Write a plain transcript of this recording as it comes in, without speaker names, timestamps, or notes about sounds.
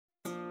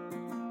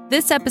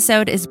This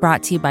episode is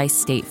brought to you by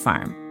State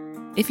Farm.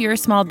 If you're a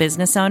small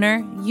business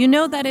owner, you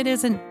know that it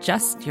isn't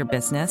just your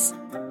business,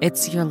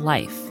 it's your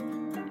life.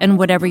 And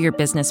whatever your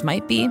business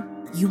might be,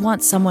 you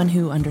want someone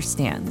who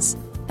understands.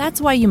 That's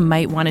why you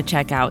might want to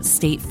check out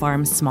State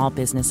Farm's small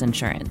business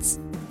insurance.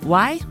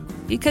 Why?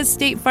 Because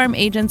State Farm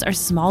agents are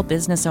small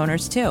business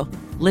owners too,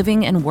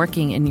 living and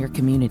working in your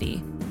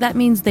community. That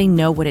means they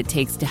know what it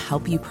takes to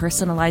help you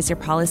personalize your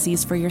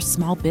policies for your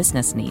small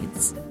business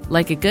needs.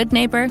 Like a good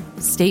neighbor,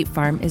 State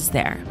Farm is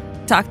there.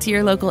 Talk to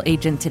your local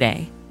agent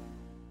today.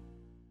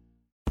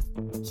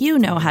 You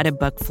know how to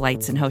book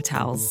flights and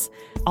hotels.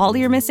 All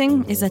you're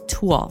missing is a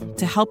tool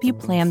to help you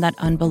plan that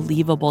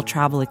unbelievable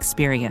travel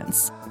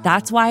experience.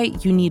 That's why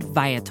you need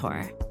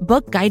Viator.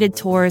 Book guided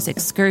tours,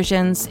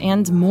 excursions,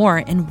 and more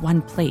in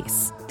one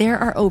place. There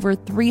are over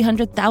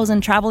 300,000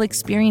 travel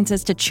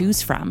experiences to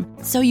choose from,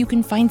 so you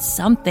can find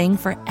something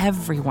for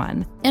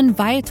everyone. And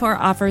Viator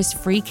offers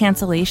free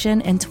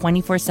cancellation and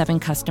 24/7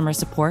 customer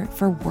support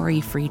for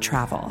worry-free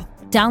travel.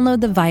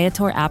 Download the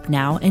Viator app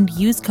now and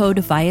use code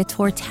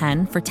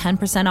Viator10 for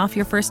 10% off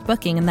your first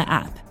booking in the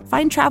app.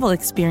 Find travel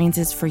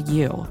experiences for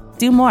you.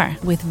 Do more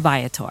with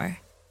Viator.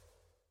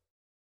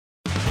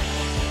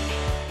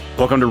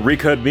 Welcome to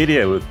Recode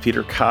Media with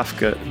Peter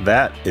Kafka.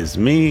 That is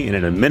me. And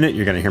in a minute,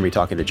 you're going to hear me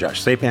talking to Josh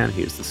Sapan.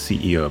 He is the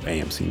CEO of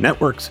AMC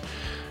Networks,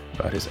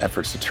 about his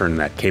efforts to turn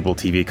that cable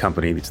TV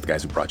company, these are the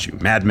guys who brought you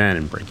Mad Men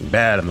and Breaking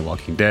Bad and The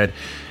Walking Dead,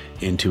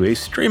 into a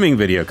streaming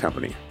video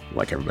company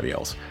like everybody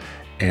else.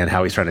 And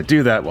how he's trying to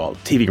do that while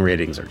TV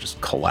ratings are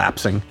just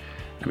collapsing.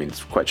 I mean,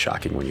 it's quite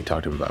shocking when you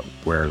talk to him about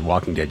where The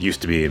Walking Dead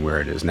used to be and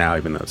where it is now,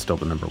 even though it's still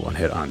the number one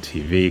hit on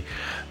TV.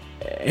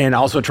 And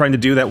also trying to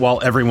do that while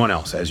everyone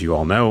else, as you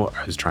all know,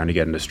 is trying to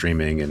get into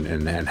streaming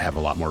and have a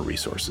lot more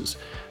resources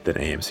than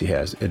AMC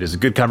has. It is a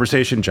good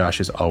conversation.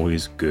 Josh is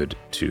always good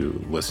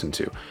to listen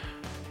to.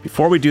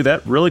 Before we do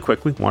that, really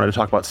quickly, wanted to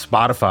talk about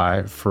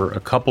Spotify for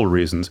a couple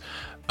reasons.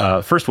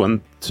 First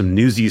one, some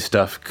newsy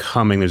stuff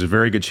coming. There's a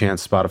very good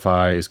chance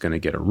Spotify is going to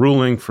get a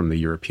ruling from the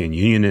European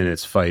Union in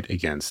its fight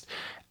against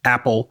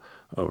Apple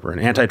over an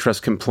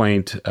antitrust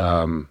complaint.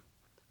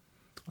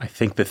 I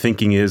think the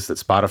thinking is that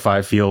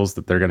Spotify feels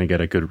that they're going to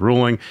get a good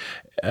ruling.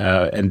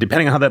 And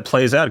depending on how that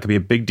plays out, it could be a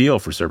big deal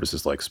for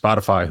services like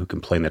Spotify, who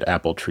complain that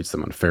Apple treats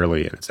them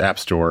unfairly in its app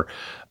store.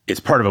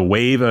 It's part of a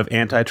wave of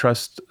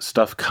antitrust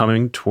stuff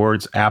coming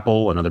towards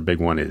Apple. Another big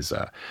one is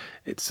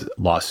its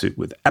lawsuit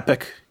with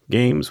Epic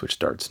Games, which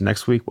starts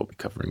next week. We'll be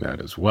covering that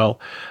as well.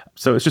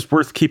 So it's just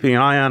worth keeping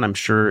an eye on. I'm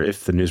sure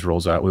if the news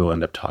rolls out, we will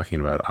end up talking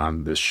about it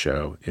on this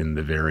show in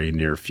the very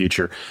near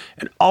future.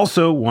 And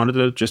also wanted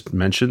to just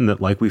mention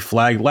that, like we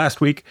flagged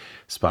last week,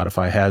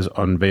 Spotify has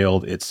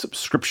unveiled its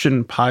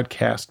subscription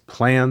podcast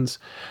plans.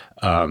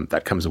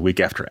 That comes a week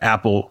after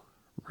Apple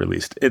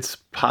released its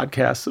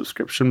podcast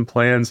subscription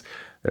plans.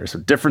 There are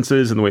some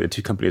differences in the way the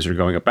two companies are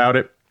going about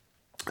it.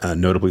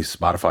 Notably,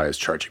 Spotify is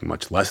charging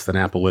much less than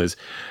Apple is,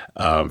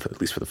 at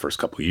least for the first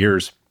couple of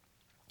years.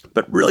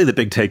 But really the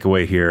big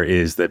takeaway here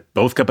is that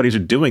both companies are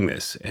doing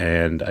this,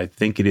 and I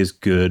think it is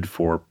good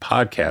for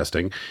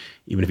podcasting.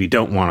 Even if you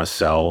don't want to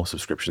sell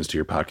subscriptions to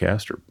your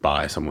podcast or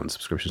buy someone's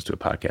subscriptions to a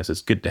podcast,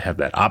 it's good to have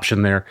that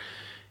option there.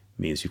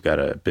 It means you've got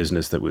a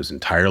business that was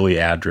entirely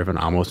ad-driven,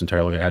 almost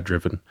entirely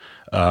ad-driven,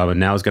 and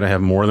now is going to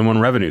have more than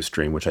one revenue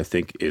stream, which I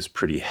think is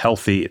pretty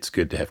healthy. It's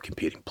good to have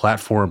competing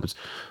platforms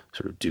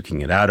sort of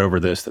duking it out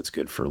over this. That's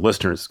good for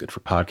listeners. It's good for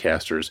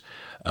podcasters.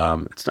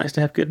 It's nice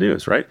to have good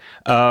news, right?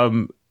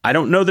 I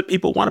don't know that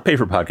people want to pay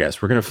for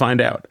podcasts. We're going to find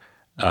out.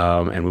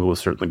 And we will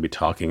certainly be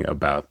talking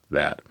about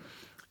that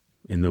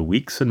in the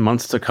weeks and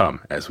months to come,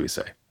 as we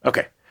say.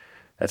 Okay,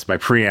 that's my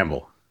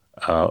preamble.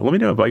 Let me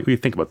know about what you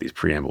think about these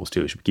preambles,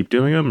 too. Should we keep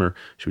doing them, or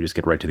should we just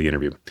get right to the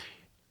interview?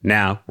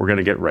 Now, we're going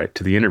to get right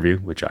to the interview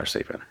with Josh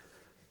Sapan.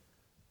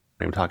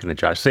 I'm talking to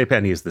Josh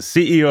Sapan. He is the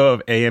CEO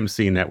of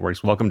AMC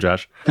Networks. Welcome,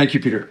 Josh. Thank you,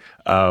 Peter.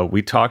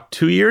 We talked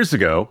 2 years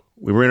ago.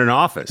 We were in an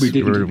office.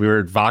 We were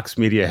at Vox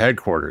Media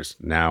headquarters.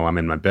 Now I'm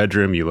in my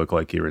bedroom. You look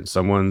like you're in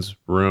someone's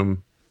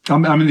room.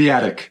 I'm in the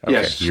attic. Okay,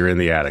 yes. You're in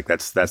the attic.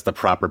 That's the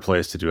proper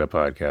place to do a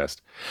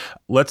podcast.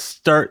 Let's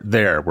start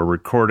there. We're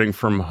recording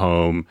from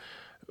home.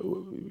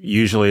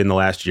 Usually in the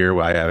last year,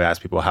 I've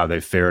asked people how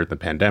they fared in the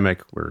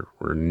pandemic.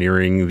 We're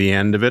nearing the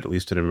end of it, at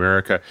least in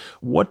America.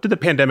 What did the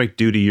pandemic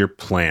do to your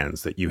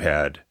plans that you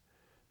had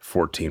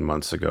 14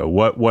 months ago?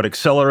 What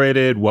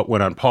accelerated? What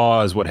went on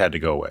pause? What had to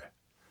go away?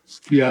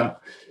 Yeah,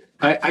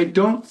 I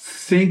don't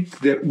think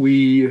that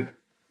we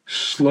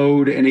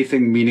slowed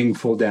anything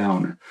meaningful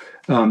down.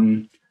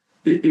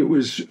 It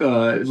was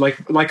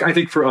like I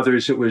think for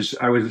others,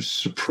 I was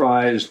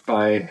surprised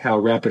by how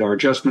rapid our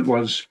adjustment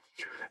was.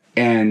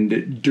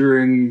 And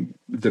during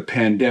the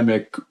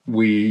pandemic,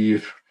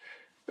 we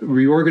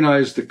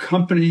reorganized the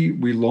company.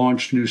 We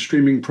launched new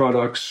streaming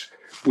products.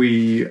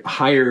 We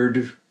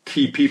hired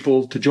key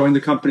people to join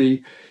the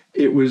company.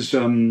 It was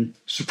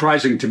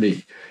surprising to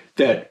me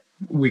that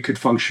we could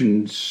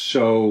function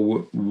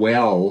so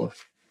well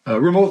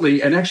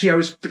remotely. And actually, I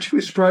was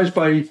particularly surprised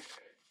by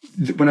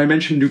when I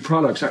mentioned new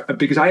products,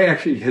 because I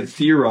actually had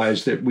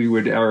theorized that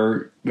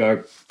our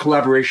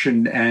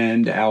collaboration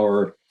and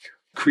our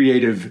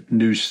creative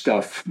new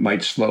stuff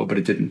might slow, but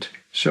it didn't.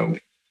 So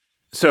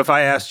if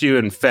I asked you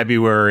in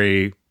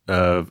February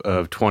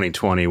of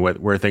 2020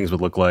 where things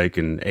would look like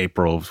in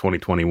April of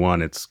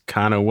 2021, it's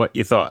kind of what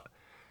you thought.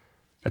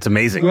 That's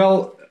amazing.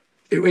 Well,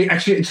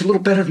 actually, it's a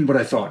little better than what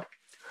I thought.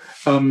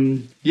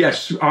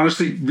 Yes,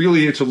 honestly,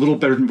 really, it's a little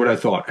better than what I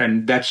thought,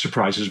 and that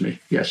surprises me.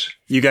 Yes,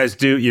 you guys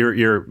do.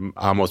 You're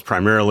almost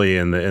primarily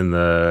in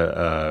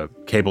the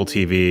cable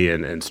TV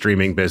and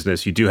streaming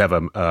business. You do have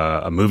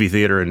a movie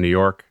theater in New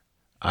York,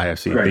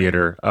 IFC right.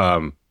 Theater.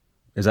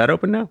 Is that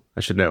open now? I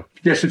should know.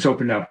 Yes, it's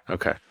open now.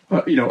 Okay.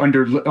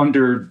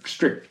 Under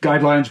strict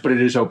guidelines, but it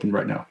is open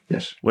right now.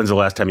 Yes. When's the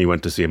last time you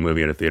went to see a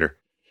movie in a theater?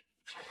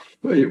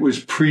 It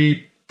was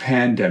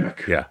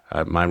pre-pandemic. Yeah,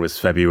 mine was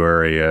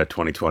February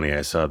 2020.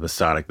 I saw the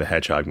Sonic the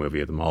Hedgehog movie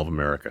at the Mall of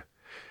America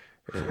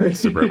in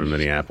suburban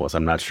Minneapolis.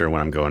 I'm not sure when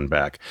I'm going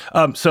back.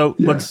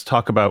 Let's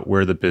talk about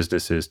where the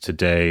business is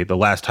today. The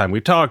last time we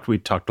talked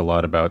a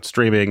lot about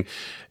streaming.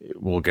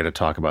 We'll get to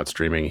talk about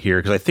streaming here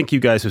because I think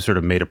you guys have sort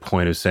of made a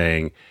point of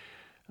saying,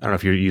 I don't know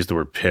if you used the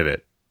word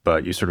pivot,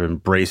 but you're sort of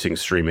embracing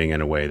streaming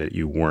in a way that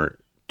you weren't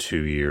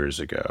 2 years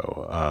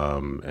ago.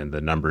 And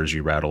the numbers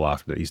you rattle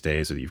off these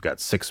days, you've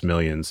got 6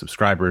 million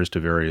subscribers to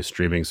various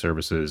streaming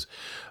services.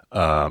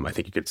 I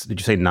think did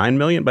you say 9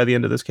 million by the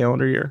end of this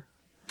calendar year?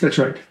 That's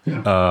right.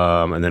 Yeah.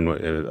 And then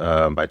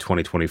by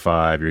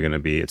 2025,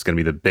 it's going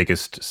to be the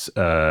biggest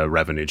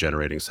revenue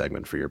generating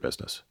segment for your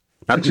business.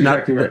 That's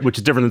exactly right. Which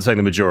is different than saying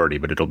the majority,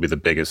 but it'll be the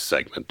biggest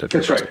segment of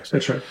your business.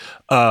 That's right.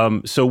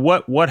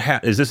 So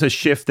is this a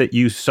shift that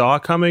you saw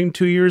coming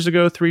 2 years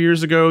ago, 3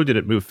 years ago? Did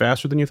it move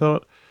faster than you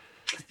thought?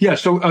 Yeah,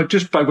 so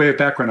just by way of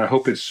background, I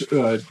hope it's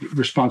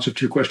responsive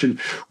to your question.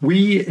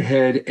 We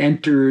had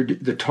entered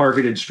the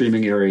targeted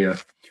streaming area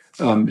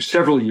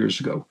several years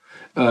ago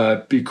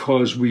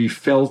because we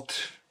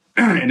felt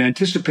and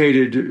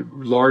anticipated,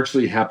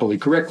 largely happily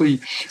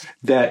correctly,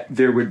 that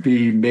there would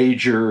be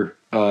major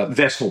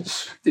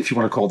vessels, if you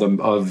want to call them,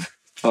 of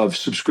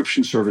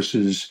subscription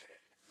services,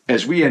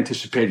 as we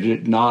anticipated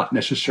it, not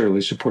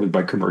necessarily supported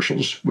by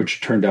commercials,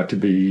 which turned out to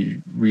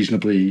be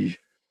reasonably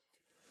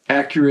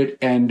accurate.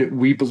 And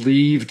we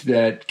believed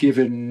that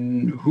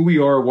given who we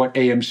are, what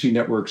AMC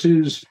Networks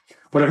is,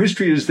 what our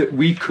history is, that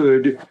we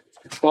could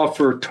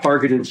offer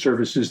targeted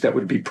services that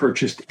would be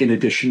purchased in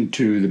addition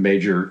to the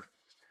major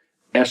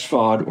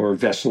SVOD or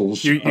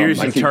vessels. You're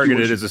using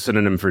targeted as a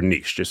synonym for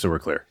niche, just so we're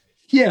clear.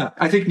 Yeah,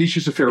 I think niche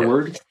is a fair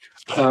word.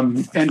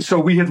 And so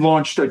we had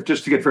launched,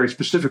 just to get very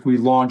specific, we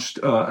launched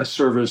a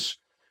service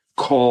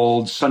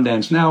called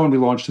Sundance Now, and we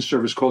launched a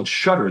service called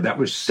Shudder. That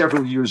was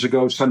several years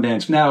ago.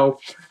 Sundance Now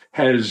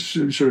has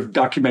sort of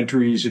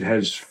documentaries, it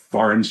has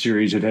foreign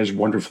series, it has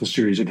wonderful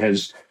series, it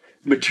has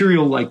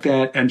material like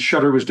that, and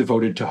Shudder was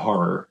devoted to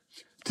horror,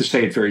 to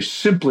say it very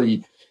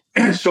simply.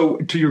 And so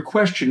to your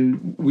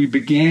question, we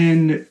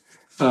began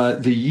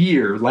the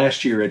year,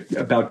 last year, at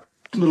about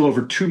a little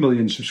over 2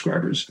 million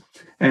subscribers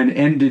and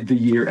ended the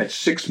year at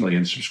 6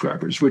 million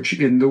subscribers, which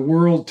in the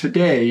world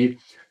today,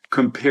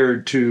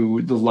 compared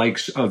to the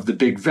likes of the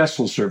big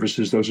vessel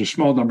services, those are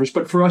small numbers,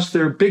 but for us,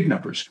 they're big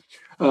numbers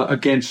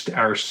against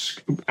our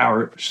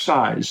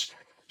size.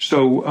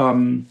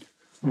 So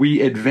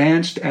we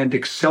advanced and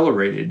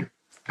accelerated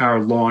our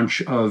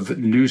launch of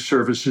new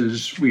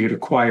services. We had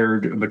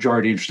acquired a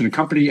majority interest in a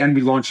company, and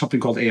we launched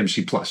something called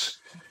AMC Plus.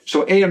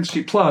 So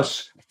AMC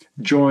Plus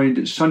joined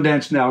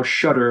Sundance Now,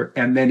 Shudder,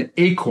 and then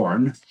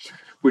Acorn,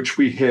 which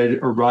we had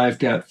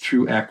arrived at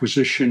through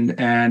acquisition,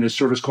 and a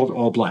service called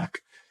All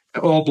Black.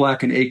 All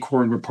Black and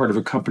Acorn were part of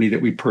a company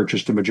that we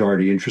purchased a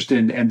majority interest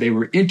in, and they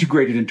were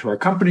integrated into our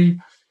company.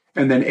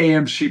 And then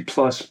AMC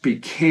Plus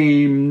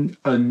became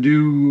a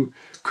new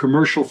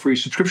commercial-free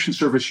subscription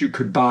service you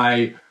could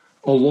buy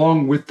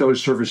along with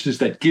those services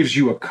that gives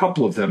you a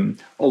couple of them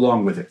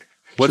along with it.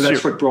 So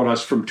that's what brought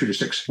us from 2 to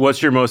 6.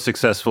 What's your most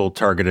successful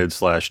targeted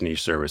 /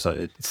 niche service?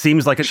 It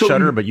seems like it's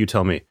Shudder, but you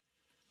tell me.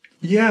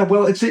 Yeah,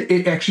 well,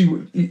 it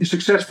actually,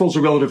 successful is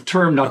a relative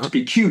term, not to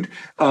be cute.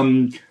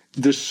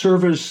 The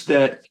service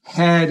that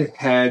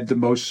had the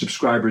most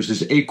subscribers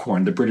is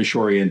Acorn, the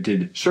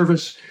British-oriented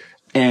service.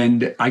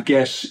 And I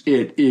guess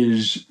it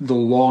is the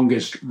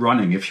longest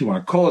running, if you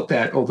want to call it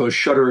that, although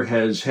Shudder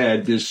has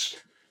had this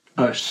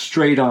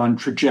straight-on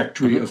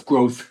trajectory of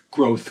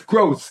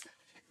growth.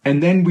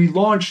 And then we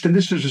launched, and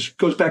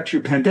goes back to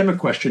your pandemic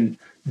question,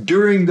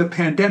 during the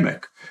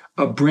pandemic,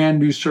 a brand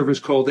new service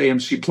called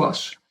AMC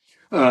Plus,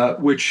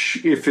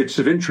 which, if it's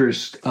of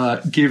interest,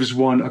 gives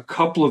one a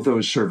couple of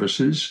those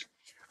services,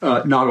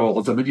 not all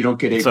of them. You don't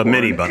get It's a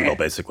mini bundle,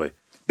 basically.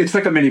 It's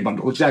like a mini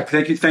bundle,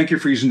 exactly. Thank you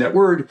for using that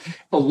word,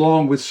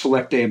 along with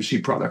select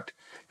AMC product.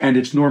 And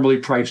it's normally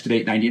priced at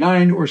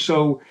 $8.99 or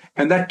so.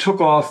 And that took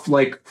off,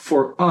 like,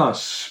 for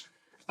us,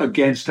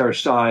 against our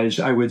size,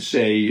 I would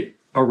say,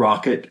 a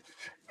rocket.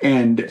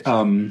 And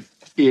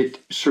it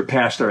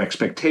surpassed our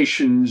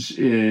expectations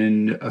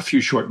in a few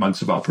short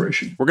months of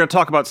operation. We're going to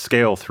talk about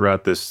scale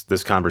throughout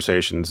this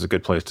conversation. It's a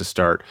good place to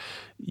start.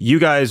 You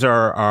guys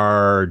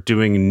are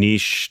doing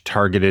niche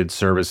targeted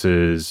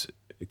services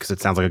because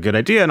it sounds like a good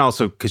idea, and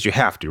also because you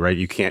have to, right?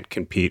 You can't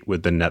compete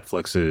with the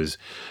Netflixes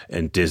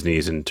and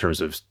Disneys in terms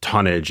of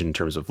tonnage, in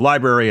terms of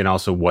library, and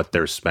also what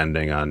they're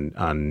spending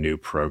on new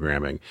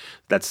programming.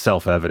 That's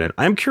self-evident.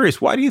 I'm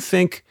curious, why do you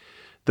think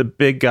the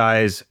big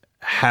guys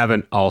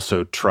haven't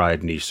also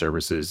tried niche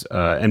services?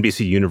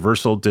 NBC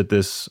Universal did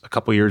this a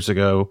couple years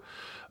ago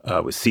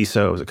with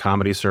CISO. It was a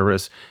comedy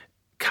service.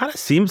 Kind of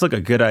seems like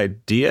a good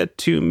idea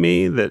to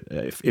me that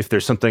if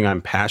there's something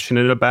I'm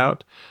passionate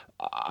about,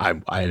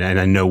 and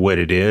I know what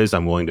it is,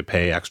 I'm willing to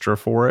pay extra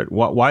for it.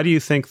 Why do you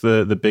think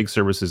the big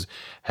services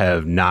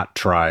have not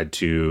tried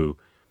to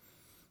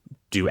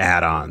do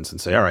add-ons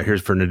and say, all right,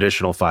 here's for an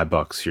additional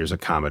 $5, here's a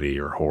comedy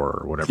or horror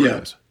or whatever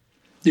it is?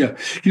 Yeah.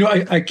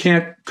 I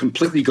can't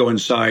completely go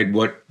inside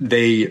what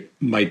they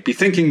might be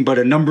thinking, but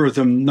a number of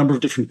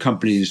different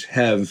companies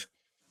have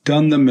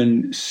done them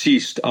and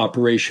ceased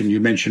operation.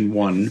 You mentioned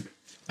one.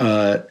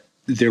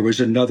 There was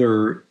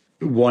another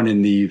one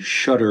in the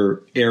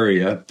Shudder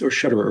area or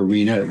Shudder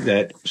arena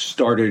that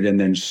started and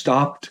then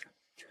stopped.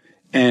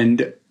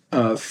 And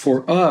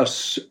for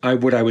us,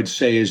 what I would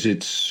say is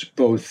it's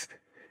both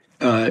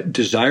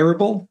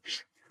desirable.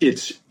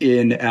 It's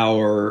in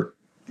our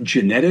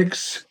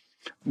genetics.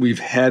 We've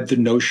had the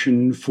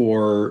notion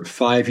for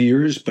 5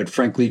 years, but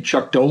frankly,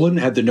 Chuck Dolan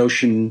had the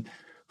notion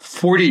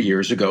 40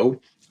 years ago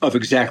of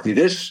exactly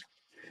this.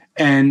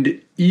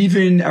 And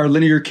even our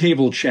linear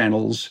cable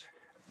channels,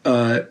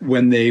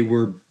 when they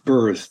were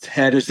birthed,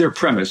 had as their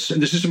premise,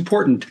 and this is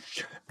important,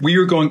 we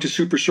are going to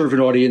super serve an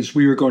audience.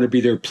 We are going to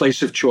be their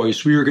place of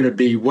choice. We are going to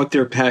be what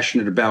they're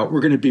passionate about.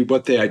 We're going to be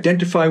what they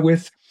identify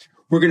with.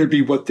 We're going to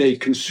be what they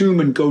consume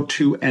and go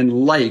to and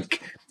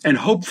like. And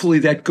hopefully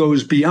that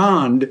goes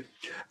beyond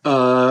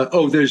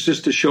there's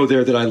just a show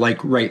there that I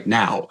like right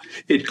now.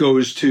 It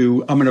goes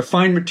to, I'm going to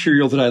find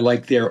material that I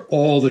like there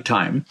all the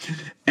time.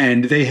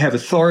 And they have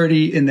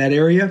authority in that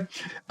area.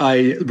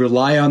 I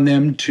rely on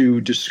them to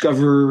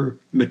discover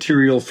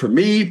material for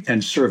me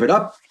and serve it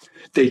up.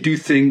 They do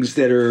things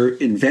that are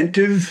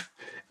inventive,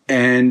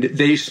 and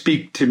they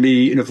speak to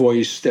me in a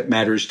voice that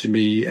matters to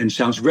me and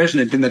sounds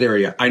resonant in that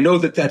area. I know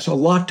that that's a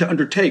lot to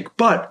undertake,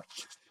 but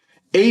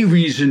a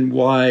reason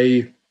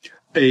why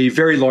a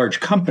very large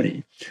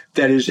company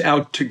that is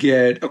out to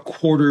get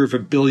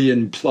 250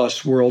 million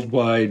plus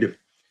worldwide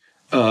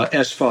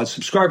SVOD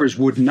subscribers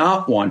would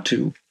not want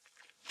to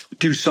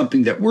do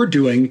something that we're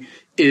doing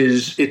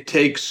is it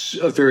takes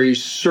a very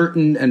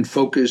certain and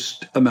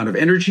focused amount of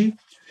energy.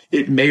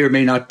 It may or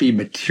may not be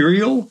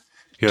material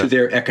to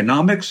their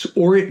economics,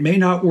 or it may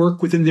not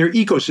work within their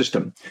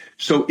ecosystem.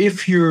 So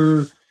if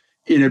you're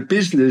in a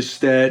business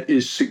that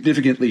is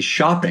significantly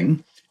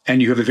shopping, and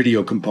you have a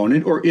video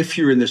component, or if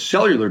you're in the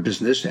cellular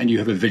business and you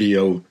have a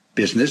video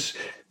business,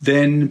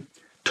 then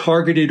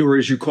targeted, or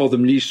as you call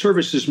them, niche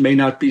services may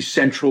not be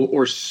central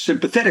or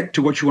sympathetic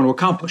to what you want to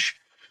accomplish.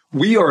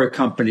 We are a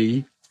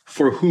company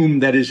for whom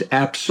that is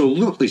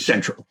absolutely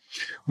central.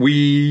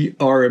 We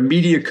are a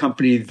media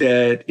company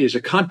that is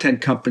a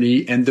content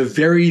company, and the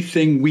very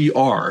thing we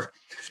are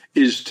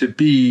is to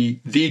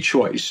be the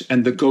choice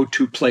and the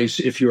go-to place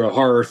if you're a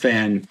horror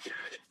fan,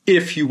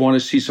 if you want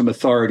to see some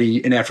authority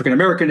in African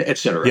American, et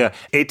cetera. Yeah,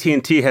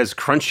 AT&T has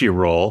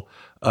Crunchyroll,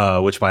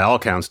 which by all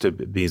accounts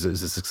is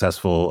a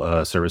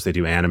successful service. They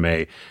do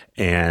anime,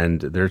 and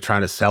they're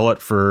trying to sell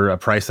it for a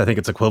price I think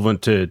it's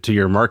equivalent to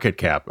your market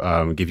cap.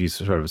 Give you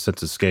sort of a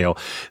sense of scale.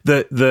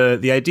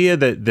 The idea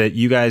that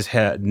you guys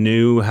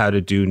knew how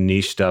to do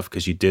niche stuff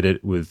because you did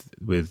it with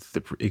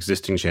the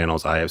existing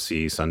channels,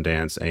 IFC,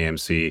 Sundance,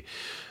 AMC.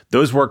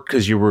 Those work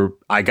because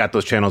I got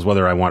those channels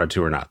whether I wanted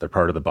to or not. They're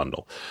part of the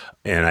bundle,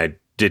 and I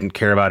didn't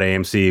care about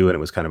AMC when it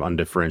was kind of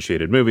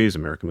undifferentiated movies,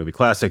 American movie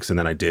classics, and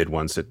then I did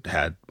once it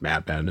had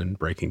Mad Men and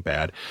Breaking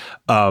Bad.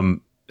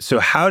 So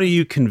how do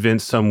you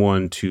convince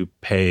someone to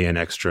pay an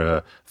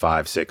extra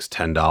 $5,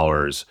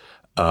 $6,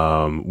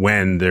 $10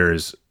 when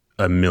there's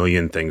a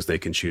million things they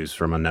can choose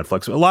from on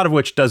Netflix, a lot of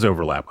which does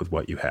overlap with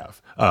what you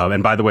have.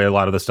 And by the way, a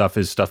lot of the stuff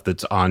is stuff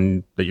that's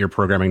on that you're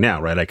programming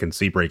now, right? I can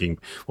see Breaking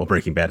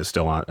Bad is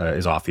still on,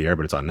 is off the air,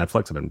 but it's on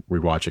Netflix. I've been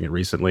rewatching it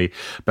recently.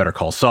 Better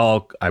Call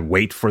Saul. I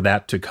wait for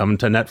that to come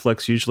to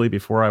Netflix usually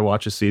before I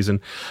watch a season.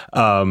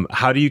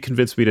 How do you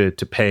convince me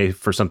to pay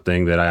for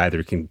something that I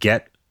either can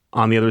get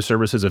on the other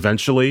services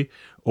eventually,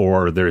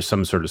 or there's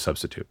some sort of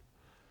substitute?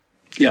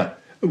 Yeah.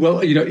 Well,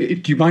 do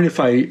you mind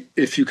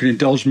if you can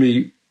indulge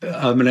me?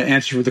 I'm going to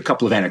answer with a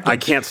couple of anecdotes. I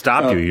can't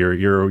stop you.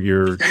 You're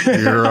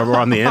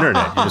on the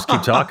internet. You just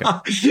keep talking.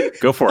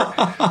 Go for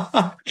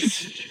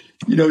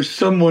it.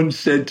 Someone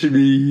said to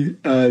me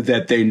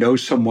that they know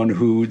someone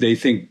who they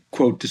think,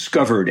 quote,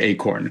 discovered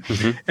Acorn.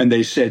 Mm-hmm. And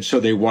they said, so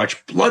they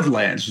watched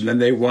Bloodlands, and then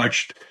they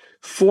watched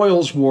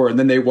Foyle's War, and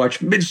then they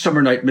watched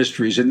Midsummer Night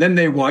Mysteries, and then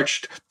they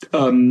watched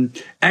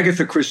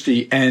Agatha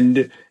Christie,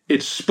 and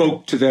it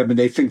spoke to them, and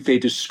they think they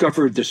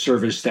discovered the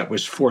service that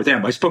was for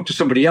them. I spoke to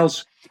somebody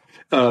else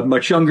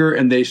much younger,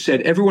 and they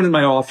said everyone in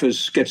my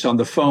office gets on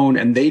the phone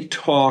and they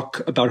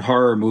talk about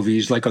horror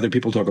movies like other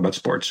people talk about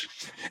sports.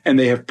 And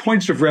they have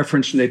points of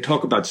reference and they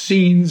talk about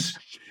scenes.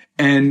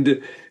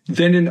 And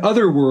then in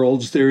other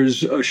worlds,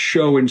 there's a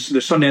show in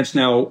the Sundance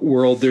Now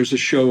world. There's a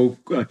show,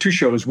 two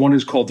shows. One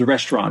is called The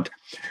Restaurant,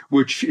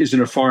 which is in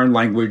a foreign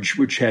language,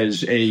 which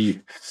has a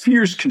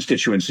fierce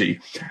constituency.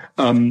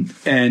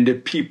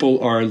 And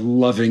people are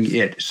loving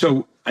it.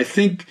 So I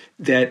think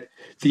that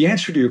the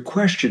answer to your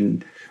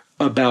question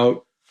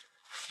about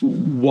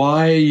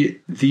why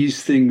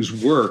these things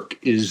work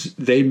is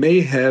they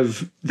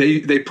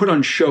put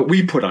on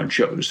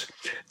shows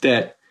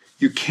that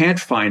you can't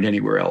find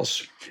anywhere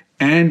else.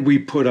 And we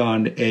put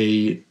on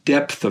a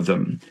depth of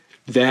them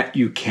that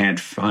you can't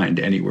find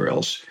anywhere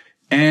else.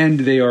 And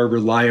they are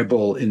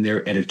reliable in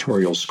their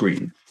editorial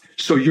screen.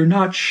 So you're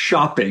not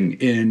shopping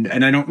and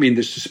I don't mean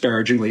this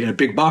disparagingly, in a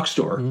big box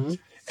store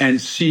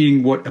and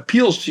seeing what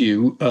appeals to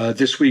you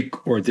this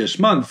week or this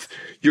month.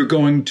 You're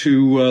going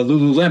to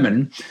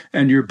Lululemon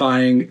and you're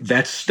buying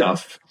that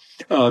stuff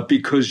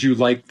because you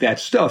like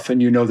that stuff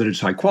and you know that it's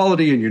high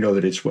quality and you know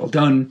that it's well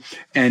done.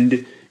 And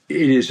it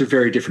is a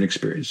very different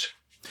experience.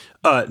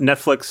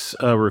 Netflix,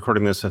 we're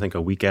recording this, I think,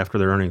 a week after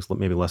their earnings,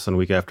 maybe less than a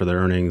week after their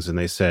earnings. And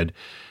they said,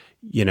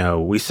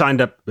 we signed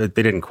up, they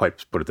didn't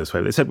quite put it this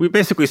way. They said, we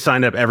basically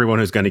signed up everyone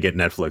who's going to get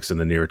Netflix in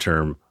the near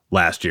term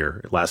last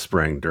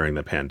spring during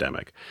the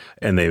pandemic.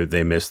 And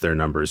they missed their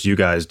numbers. You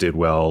guys did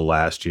well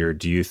last year.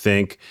 Do you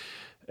think,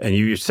 and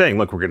you're saying,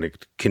 look, we're going to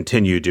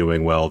continue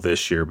doing well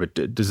this year, but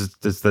does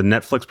the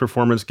Netflix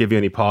performance give you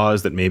any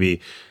pause that maybe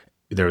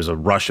there was a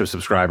rush of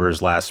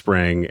subscribers last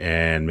spring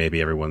and maybe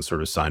everyone sort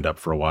of signed up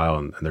for a while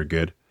and they're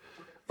good?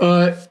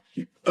 I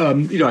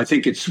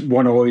think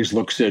one always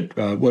looks at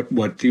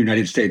what the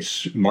United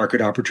States market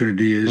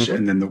opportunity is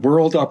and then the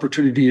world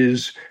opportunity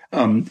is.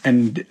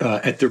 And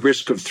at the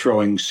risk of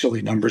throwing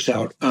silly numbers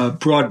out,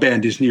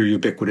 broadband is near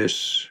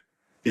ubiquitous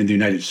in the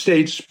United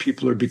States.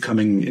 People are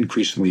becoming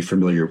increasingly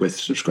familiar with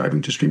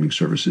subscribing to streaming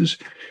services.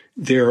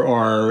 There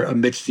are,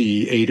 amidst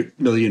the 8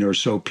 million or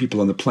so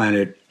people on the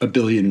planet, a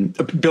billion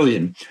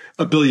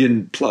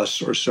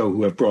plus or so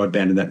who have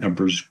broadband, and that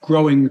number is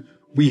growing.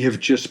 We have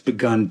just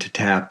begun to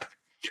tap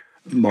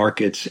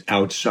markets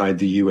outside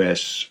the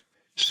U.S.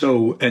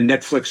 And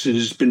Netflix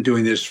has been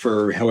doing this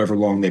for however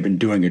long they've been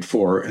doing it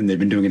for, and they've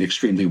been doing it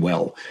extremely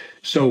well.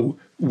 So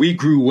we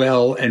grew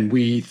well, and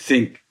we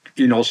think,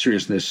 in all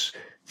seriousness,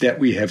 that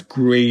we have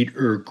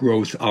greater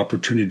growth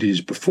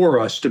opportunities before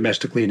us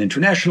domestically and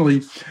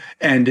internationally.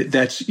 And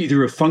that's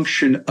either a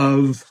function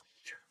of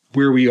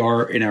where we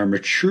are in our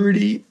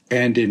maturity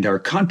and in our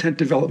content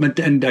development.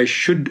 And I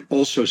should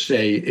also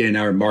say in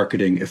our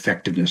marketing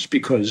effectiveness,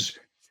 because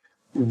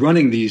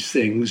running these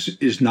things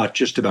is not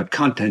just about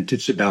content.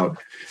 It's about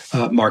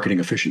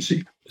marketing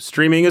efficiency.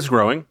 Streaming is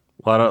growing.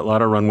 A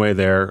lot of runway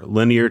there.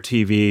 Linear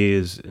TV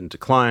is in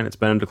decline. It's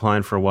been in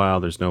decline for a while.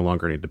 There's no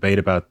longer any debate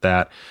about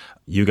that.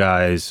 You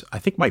guys, I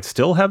think, might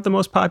still have the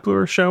most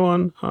popular show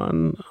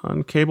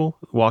on cable,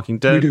 Walking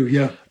Dead. We do,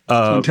 yeah.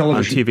 On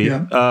television. On TV.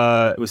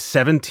 Yeah. It was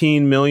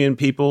 17 million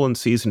people in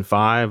season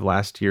 5.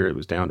 Last year, it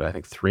was down to, I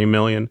think, 3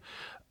 million.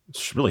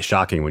 It's really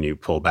shocking when you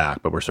pull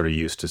back, but we're sort of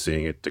used to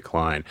seeing it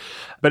decline.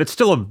 But it's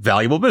still a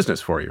valuable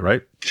business for you,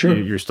 right? Sure.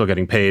 You're still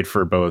getting paid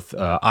for both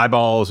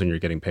eyeballs and you're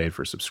getting paid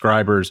for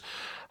subscribers.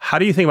 How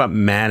do you think about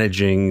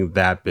managing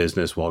that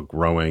business while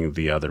growing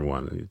the other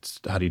one?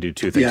 How do you do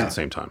two things at the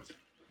same time?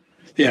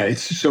 Yeah,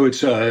 it's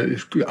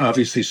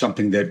obviously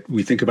something that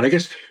we think about. I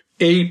guess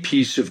a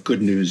piece of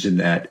good news in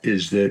that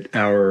is that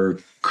our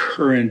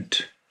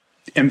current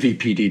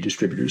MVPD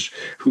distributors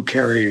who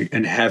carry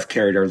and have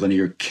carried our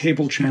linear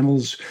cable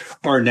channels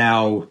are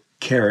now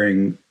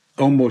carrying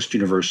almost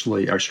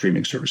universally our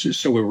streaming services.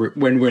 So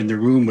when we're in the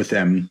room with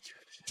them,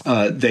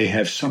 they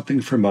have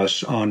something from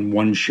us on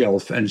one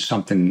shelf and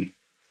something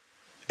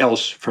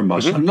else from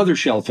us on another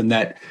shelf, and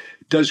that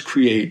does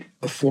create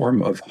a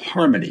form of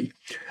harmony.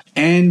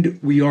 And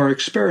we are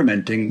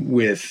experimenting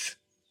with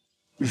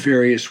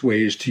various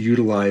ways to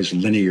utilize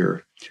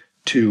linear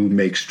to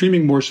make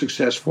streaming more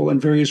successful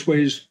and various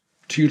ways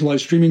to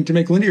utilize streaming to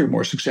make linear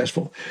more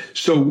successful.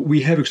 So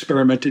we have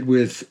experimented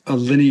with a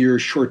linear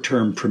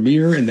short-term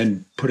premiere and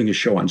then putting a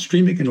show on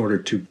streaming in order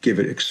to give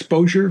it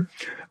exposure.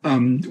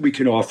 We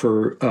can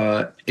offer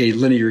a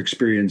linear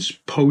experience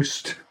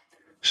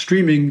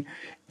post-streaming.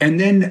 And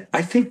then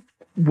I think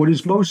what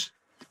is most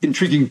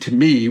intriguing to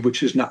me,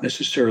 which is not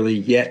necessarily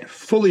yet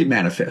fully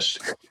manifest,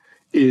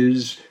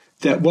 is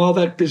that while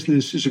that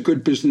business is a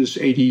good business,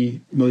 80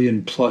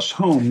 million plus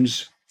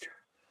homes,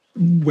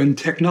 when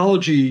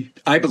technology,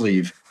 I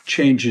believe,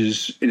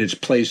 changes in its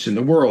place in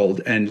the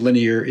world and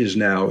linear is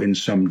now in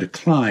some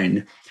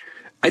decline,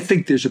 I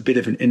think there's a bit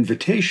of an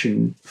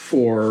invitation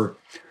for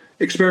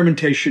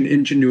experimentation,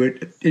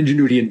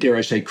 ingenuity, and dare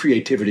I say,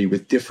 creativity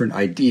with different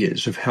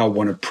ideas of how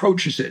one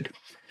approaches it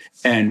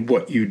and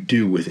what you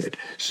do with it.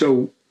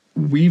 So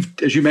we've,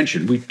 as you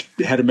mentioned, we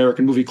had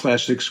American movie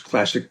classics,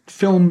 classic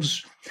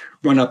films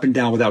run up and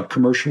down without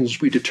commercials.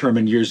 We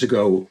determined years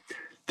ago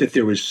that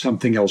there was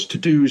something else to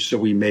do. So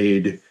we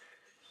made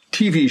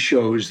TV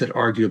shows that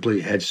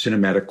arguably had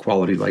cinematic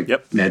quality, like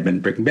Mad Men,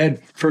 Breaking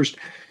Bad first,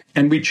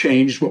 and we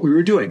changed what we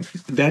were doing.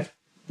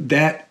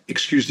 That,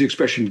 excuse the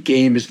expression,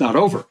 game is not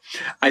over.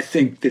 I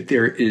think that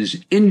there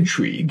is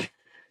intrigue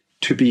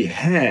to be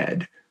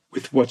had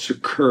with what's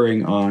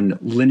occurring on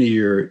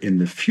linear in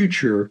the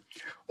future,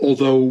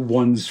 although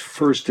one's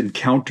first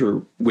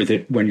encounter with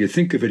it, when you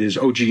think of it, is,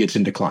 oh, gee, it's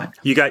in decline.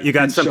 You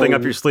got something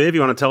up your sleeve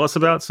you want to tell us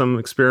about? Some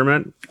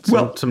experiment?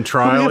 Some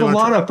trial? We have a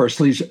lot up our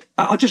sleeves.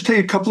 I'll just tell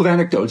you a couple of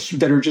anecdotes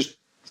that are just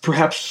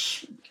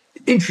perhaps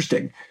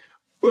interesting.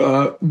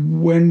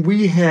 When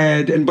we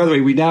had, and by the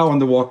way, we now on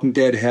The Walking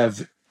Dead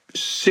have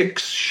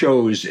 6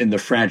 shows in the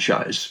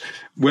franchise,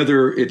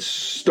 whether it's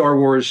Star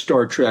Wars,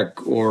 Star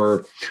Trek,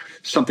 or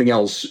something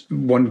else,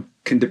 one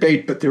can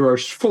debate, but there are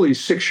fully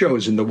 6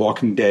 shows in the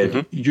Walking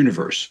Dead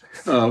universe.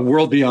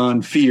 World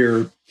Beyond,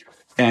 Fear,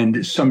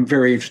 and some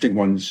very interesting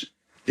ones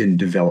in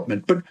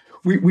development. But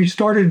we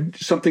started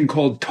something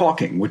called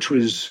Talking, which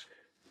was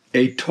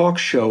a talk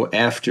show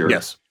after.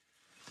 Yes.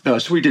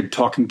 So we did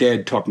Talking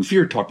Dead, Talking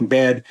Fear, Talking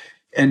Bad,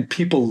 and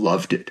people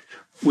loved it,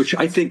 which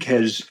I think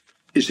is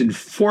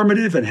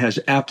informative and has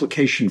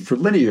application for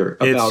linear.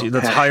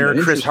 Let's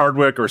hire Chris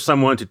Hardwick or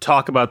someone to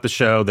talk about the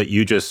show that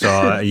you just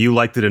saw. You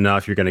liked it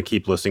enough, you're going to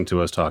keep listening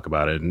to us talk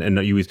about it.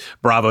 And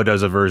Bravo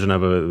does a version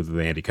of it with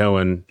Andy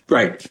Cohen.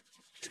 Right.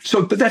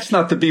 So, but that's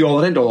not the be all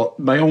and end all.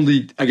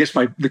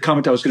 The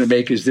comment I was going to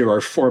make is there are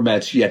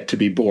formats yet to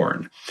be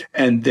born,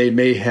 and they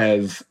may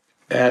have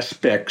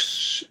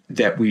aspects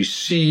that we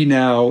see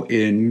now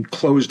in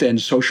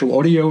closed-end social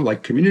audio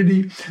like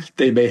Community.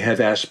 They may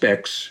have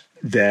aspects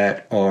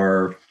that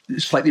are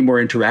slightly more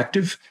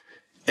interactive,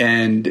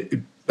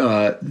 and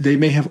they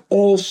may have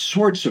all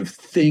sorts of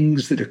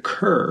things that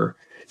occur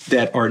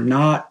that are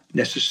not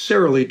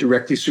necessarily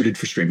directly suited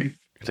for streaming.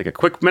 Take a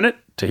quick minute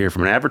to hear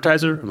from an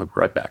advertiser, and we'll be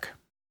right back.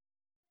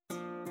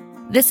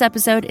 This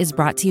episode is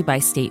brought to you by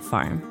State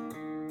Farm.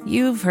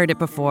 You've heard it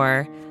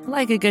before.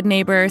 Like a good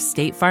neighbor,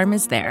 State Farm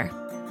is there.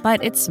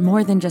 But it's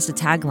more than just a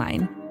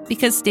tagline,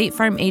 because State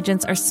Farm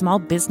agents are small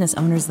business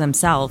owners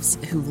themselves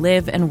who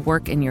live and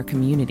work in your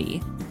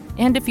community.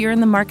 And if you're in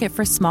the market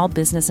for small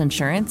business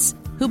insurance,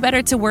 who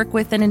better to work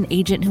with than an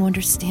agent who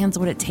understands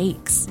what it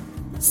takes?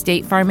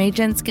 State Farm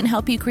agents can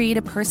help you create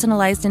a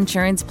personalized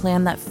insurance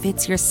plan that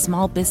fits your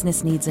small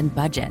business needs and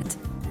budget.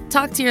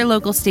 Talk to your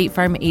local State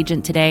Farm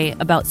agent today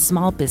about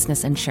small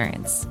business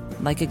insurance.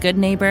 Like a good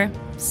neighbor,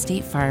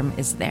 State Farm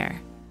is there.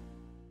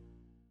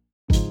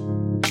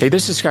 Hey,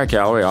 this is Scott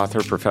Galloway,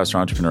 author, professor,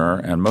 entrepreneur,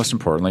 and most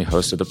importantly,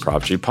 host of the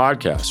Prop G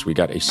podcast. We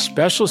got a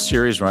special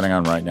series running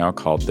on right now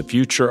called The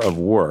Future of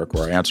Work,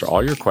 where I answer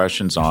all your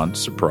questions on,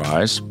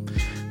 surprise,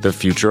 the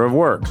future of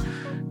work.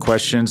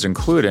 Questions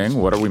including,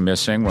 what are we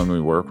missing when we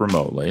work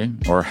remotely?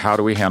 Or how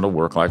do we handle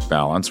work-life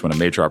balance when a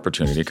major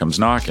opportunity comes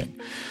knocking?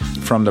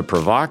 From the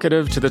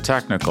provocative to the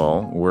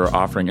technical, we're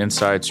offering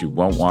insights you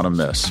won't want to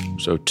miss.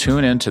 So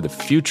tune in to The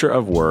Future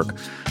of Work,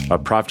 a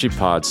Prop G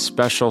Pod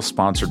special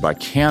sponsored by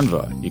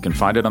Canva. You can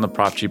find it on the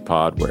Prop G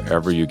Pod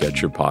wherever you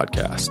get your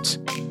podcasts.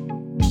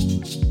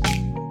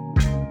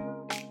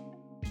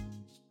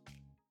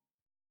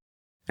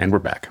 And we're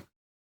back.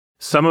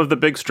 Some of the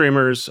big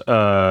streamers,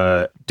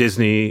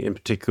 Disney in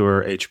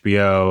particular,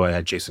 HBO, I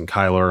had Jason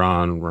Kyler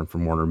on, run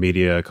from Warner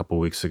Media a couple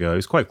of weeks ago. He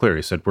was quite clear.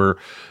 He said, we're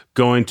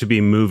going to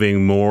be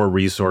moving more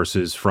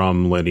resources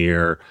from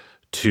linear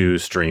to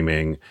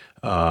streaming.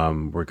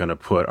 We're going to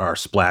put our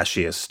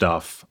splashiest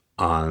stuff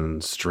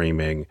on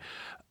streaming.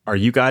 Are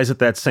you guys at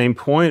that same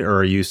point, or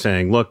are you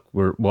saying, look,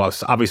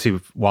 obviously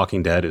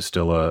Walking Dead is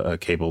still a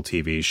cable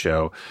TV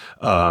show.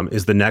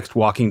 Is the next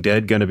Walking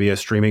Dead going to be a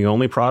streaming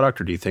only product,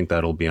 or do you think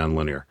that'll be on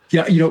linear?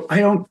 Yeah, I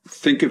don't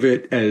think of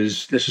it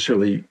as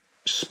necessarily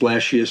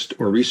splashiest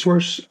or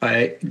resource.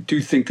 I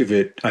do think of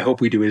it, I hope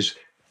we do, as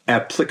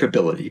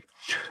applicability.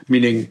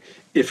 Meaning,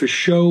 if a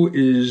show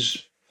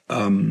is,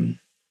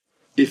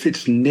 if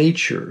its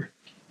nature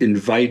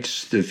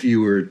invites the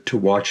viewer to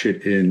watch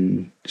it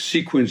in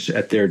sequence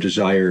at their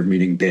desire,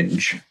 meaning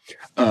binge,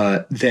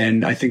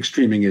 then I think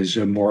streaming is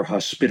a more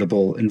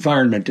hospitable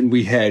environment. And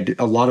we had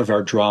a lot of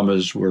our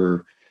dramas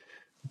were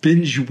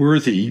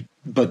binge-worthy,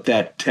 but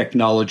that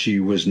technology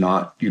was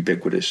not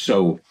ubiquitous.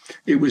 So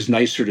it was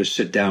nicer to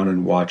sit down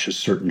and watch a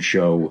certain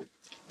show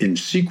in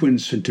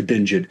sequence and to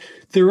binge it.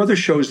 There are other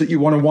shows that you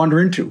want to wander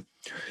into.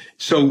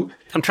 So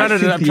I'm trying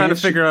to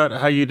figure out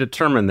how you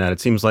determine that. It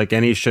seems like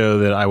any show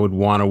that I would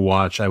want to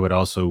watch, I would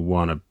also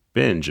want to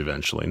binge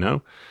eventually,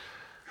 no?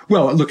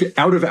 Well, look,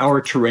 out of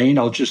our terrain,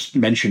 I'll just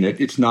mention it.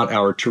 It's not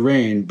our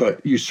terrain,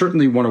 but you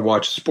certainly want to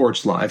watch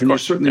sports live, and you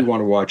certainly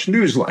want to watch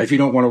news live. You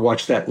don't want to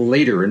watch that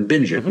later and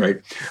binge it,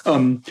 right?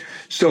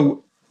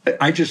 So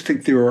I just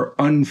think there are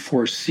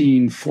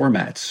unforeseen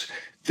formats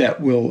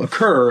that will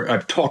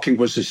occur. Talking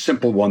was a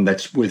simple one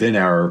that's within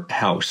our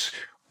house,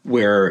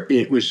 where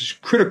it was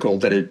critical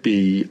that it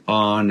be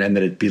on and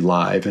that it be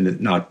live and it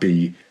not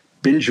be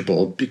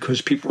bingeable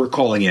because people were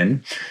calling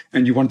in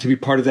and you wanted to be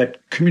part of that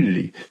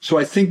community. So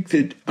I think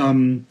that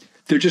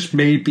there just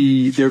may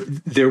be,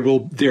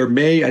 there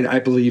may, and I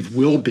believe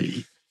will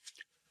be,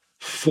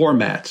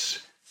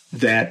 formats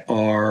that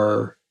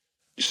are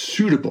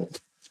suitable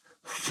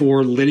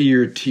for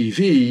linear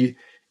TV.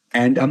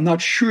 And I'm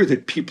not sure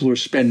that people are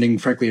spending,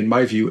 frankly, in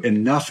my view,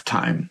 enough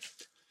time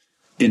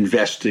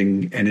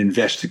investing and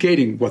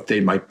investigating what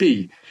they might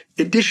be.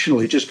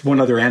 Additionally, just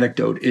one other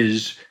anecdote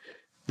is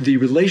the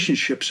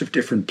relationships of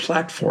different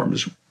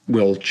platforms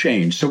will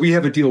change. So we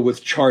have a deal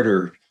with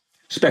Charter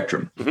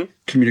Spectrum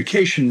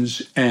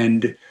Communications,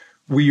 and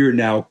we are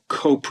now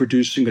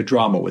co-producing a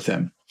drama with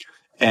them,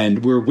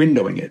 and we're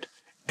windowing it.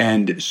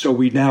 And so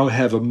we now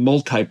have a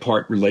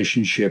multi-part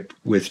relationship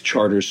with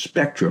Charter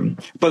Spectrum.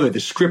 By the way, the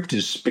script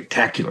is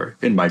spectacular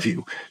in my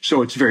view.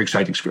 So it's a very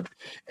exciting script.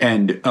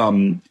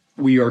 And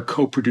we are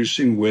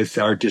co-producing with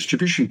our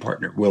distribution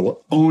partner.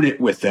 We'll own it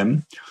with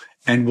them,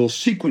 and we'll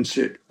sequence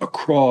it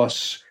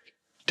across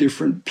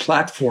different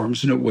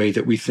platforms in a way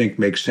that we think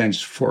makes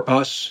sense for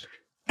us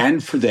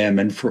and for them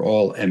and for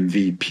all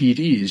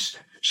MVPDs.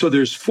 So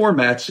there's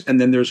formats, and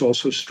then there's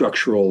also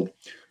structural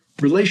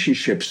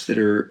relationships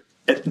they're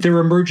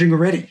emerging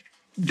already.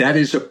 That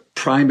is a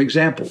prime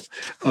example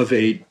of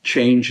a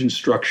change in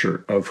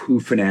structure of who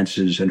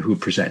finances and who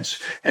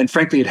presents. And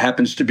frankly, it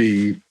happens to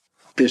be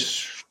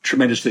this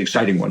tremendously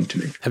exciting one to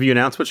me. Have you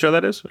announced what show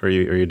that is? Or are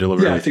you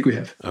delivering? Yeah, I think we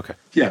have. Okay.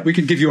 Yeah, we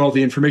can give you all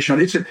the information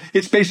on it.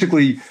 It's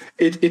basically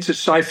a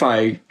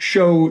sci-fi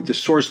show. The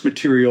source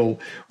material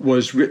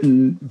was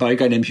written by a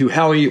guy named Hugh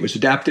Howey. It was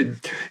adapted.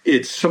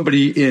 It's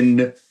somebody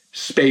in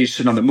space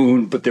and on the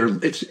moon, but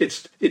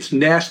it's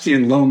nasty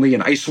and lonely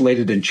and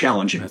isolated and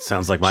challenging. That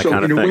sounds like my kind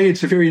of thing. So in a way,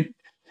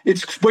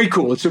 it's way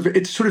cool.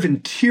 It's sort of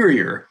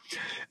interior,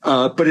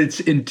 but it's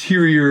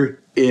interior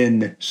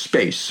in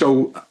space.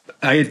 So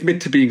I admit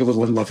to being a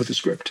little in love with the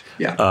script.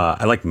 Yeah.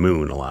 I like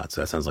Moon a lot,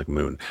 so that sounds like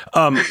Moon.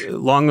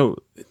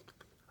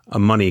 A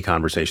money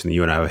conversation that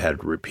you and I have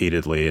had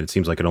repeatedly, and it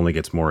seems like it only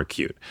gets more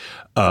acute.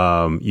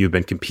 You've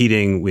been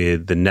competing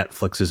with the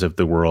Netflixes of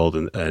the world,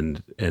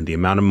 and the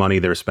amount of money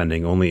they're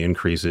spending only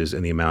increases,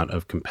 and the amount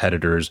of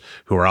competitors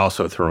who are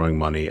also throwing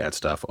money at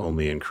stuff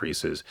only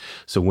increases.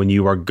 So when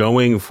you are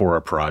going for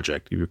a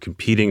project, you're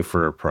competing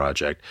for a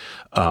project,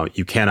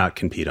 you cannot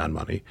compete on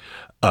money.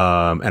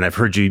 And I've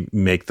heard you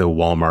make the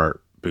Walmart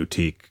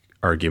boutique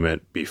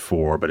argument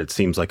before, but it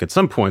seems like at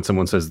some point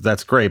someone says,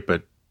 that's great,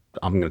 but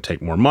I'm going to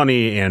take more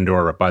money,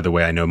 or by the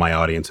way, I know my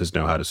audiences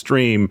know how to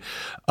stream.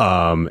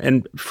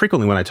 And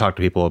frequently when I talk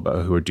to people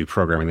who do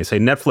programming, they say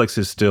Netflix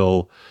is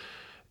still,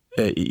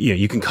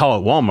 you can call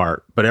it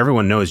Walmart, but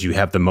everyone knows you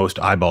have the most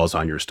eyeballs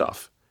on your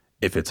stuff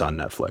if it's on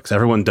Netflix.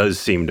 Everyone does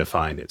seem to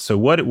find it. So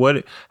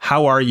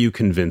how are you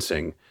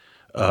convincing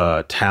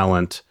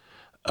talent,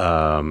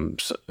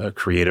 a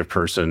creative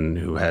person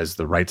who has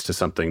the rights to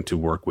something to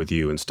work with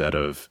you instead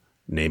of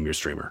name your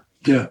streamer?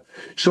 Yeah.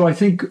 So I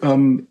think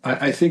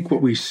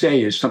what we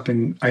say is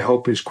something I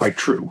hope is quite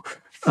true,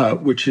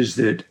 which is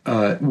that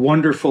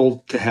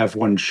wonderful to have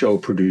one show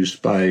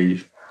produced by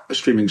a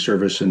streaming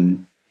service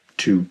and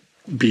to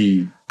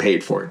be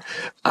paid for it.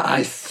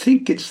 I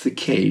think it's the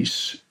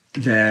case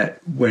that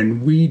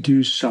when we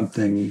do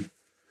something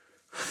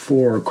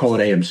for, call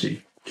it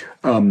AMC,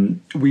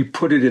 we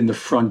put it in the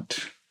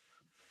front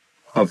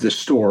of the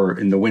store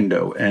in the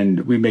window,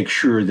 and we make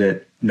sure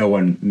that no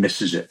one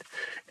misses it.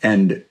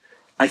 And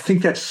I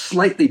think that's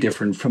slightly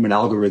different from an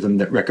algorithm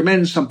that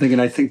recommends something.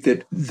 And I think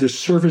that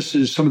some of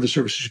the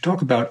services you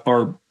talk about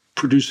are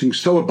producing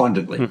so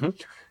abundantly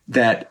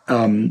that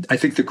I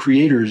think the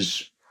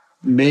creators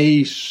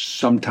may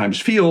sometimes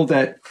feel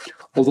that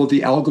although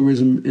the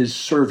algorithm is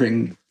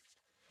serving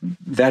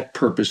that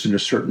purpose in a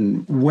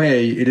certain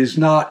way, it is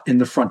not in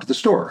the front of the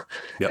store.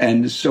 Yep.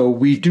 And so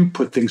we do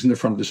put things in the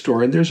front of the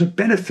store, and there's a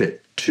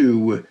benefit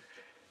to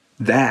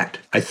that,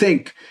 I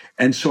think.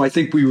 And so I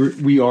think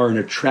we are an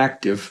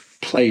attractive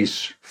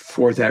place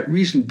for that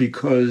reason,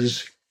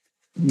 because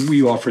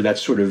we offer that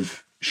sort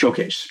of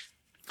showcase.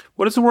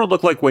 What does the world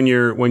look like when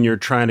you're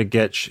trying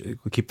to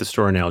keep the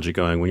store analogy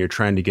going, when you're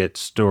trying to get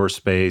store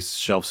space,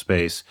 shelf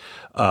space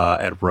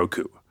at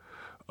Roku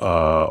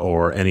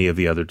or any of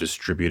the other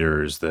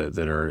distributors that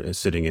are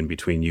sitting in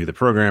between you, the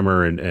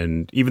programmer,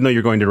 and even though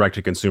you're going direct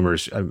to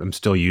consumers,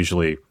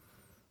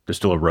 there's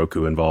still a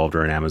Roku involved,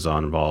 or an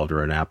Amazon involved,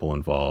 or an Apple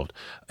involved.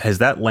 Has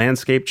that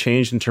landscape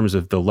changed in terms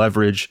of the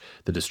leverage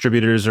the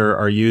distributors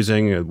are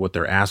using, what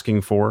they're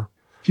asking for?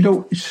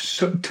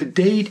 So to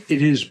date,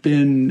 it has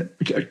been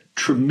a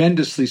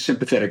tremendously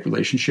sympathetic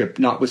relationship,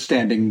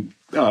 notwithstanding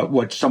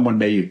what someone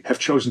may have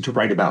chosen to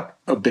write about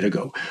a bit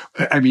ago.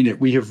 I mean,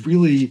 we have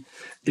really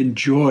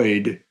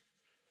enjoyed,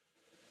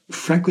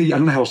 frankly, I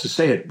don't know how else to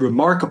say it,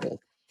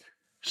 remarkable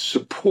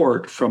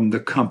support from the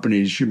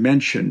companies you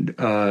mentioned,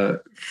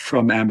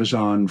 from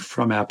Amazon,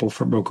 from Apple,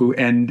 from Roku,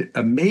 and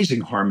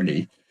amazing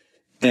harmony.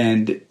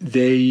 And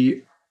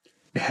they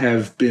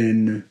have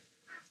been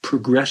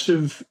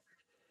progressive,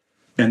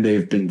 and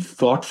they've been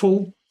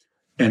thoughtful,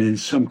 and in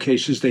some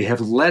cases they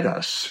have led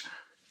us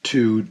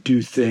to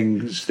do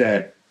things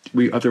that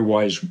we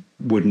otherwise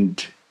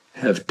wouldn't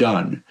have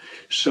done.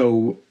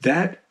 So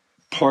that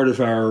part of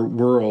our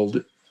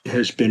world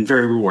has been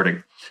very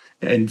rewarding.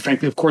 and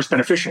frankly, of course,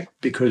 beneficial,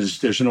 because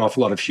there's an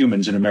awful lot of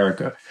humans in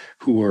America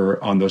who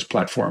are on those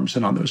platforms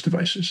and on those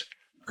devices.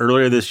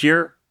 Earlier this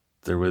year,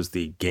 there was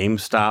the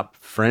GameStop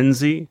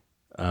frenzy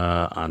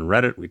on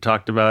Reddit. We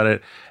talked about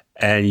it,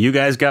 and you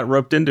guys got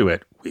roped into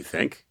it, we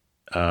think,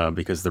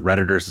 because the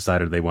Redditors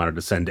decided they wanted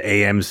to send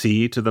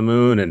AMC to the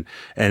moon,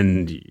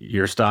 and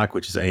your stock,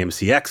 which is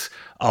AMCX,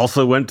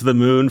 also went to the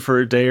moon for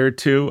a day or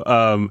two.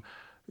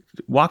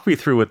 Walk me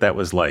through what that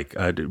was like.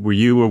 Were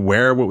you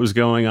aware of what was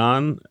going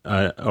on,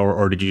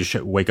 or did you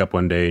wake up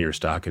one day and your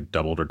stock had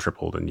doubled or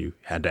tripled and you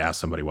had to ask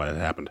somebody why that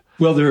happened?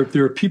 Well,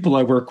 there are people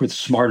I work with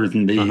smarter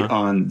than me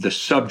on the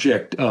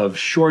subject of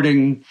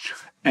shorting,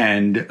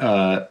 and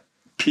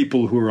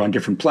people who are on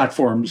different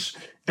platforms,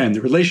 and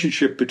the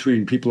relationship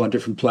between people on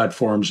different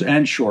platforms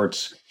and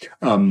shorts.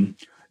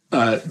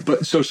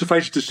 But so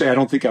suffice it to say, I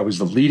don't think I was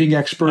the leading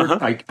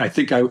expert. I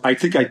think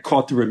I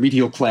caught the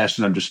remedial class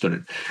and understood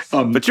it.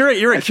 But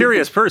you're a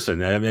curious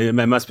person. I mean,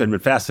 it must have been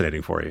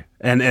fascinating for you,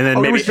 and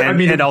then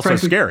maybe also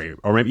frankly, scary.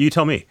 Or maybe you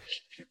tell me.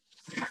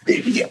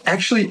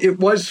 Actually, it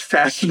was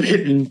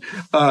fascinating.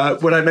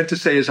 What I meant to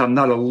say is I'm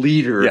not a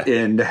leader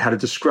in how to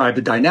describe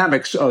the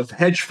dynamics of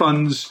hedge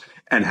funds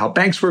and how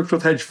banks work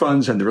with hedge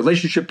funds and the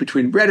relationship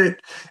between Reddit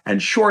and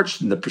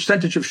shorts and the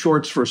percentage of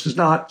shorts versus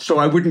not. So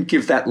I wouldn't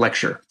give that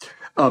lecture.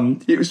 So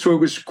it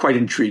was quite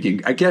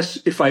intriguing. I guess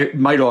if I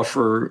might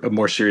offer a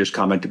more serious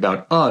comment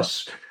about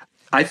us,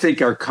 I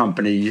think our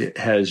company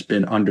has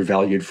been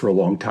undervalued for a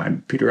long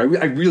time, Peter.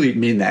 I really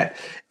mean that.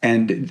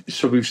 And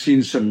so we've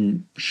seen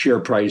some share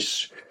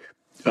price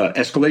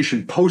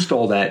escalation post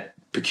all that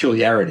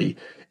peculiarity.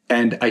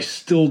 And I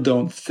still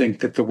don't think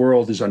that the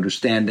world is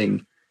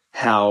understanding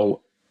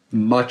how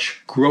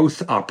much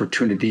growth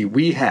opportunity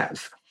we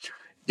have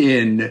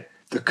in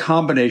the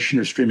combination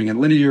of streaming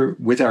and linear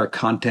with our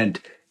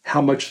content,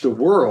 how much the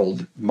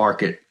world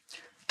market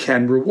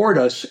can reward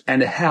us,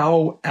 and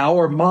how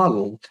our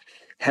model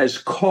has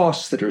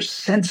costs that are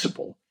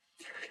sensible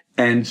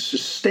and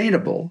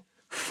sustainable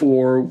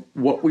for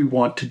what we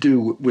want to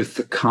do with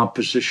the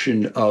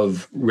composition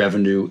of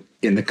revenue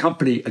in the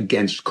company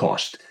against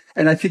cost.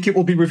 And I think it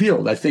will be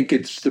revealed. I think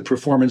the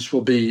performance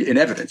will be in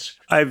evidence.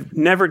 I've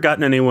never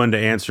gotten anyone to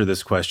answer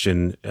this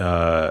question.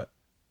 That's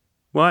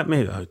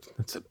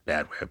a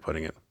bad way of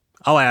putting it.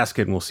 I'll ask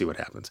it and we'll see what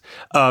happens.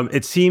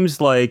 It seems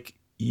like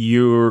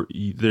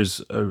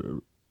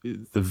the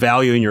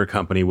value in your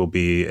company will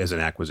be as an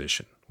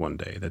acquisition one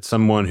day, that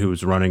someone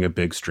who's running a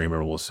big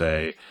streamer will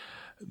say,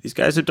 these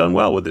guys have done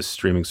well with this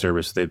streaming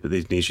service.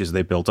 These niches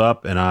they built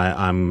up, and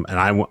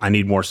I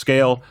need more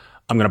scale.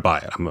 I'm going to buy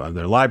it. I'm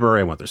their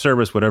library. I want their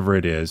service, whatever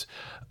it is.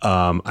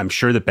 I'm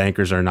sure that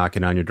bankers are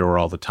knocking on your door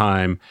all the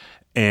time.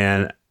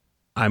 And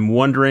I'm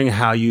wondering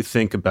how you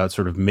think about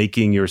sort of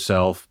making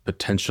yourself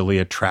potentially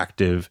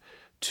attractive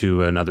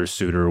to another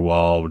suitor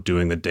while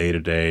doing the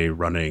day-to-day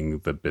running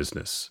the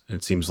business.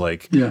 It seems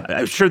like,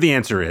 I'm sure the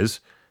answer is,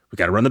 we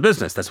got to run the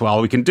business. That's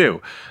all we can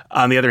do.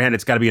 On the other hand,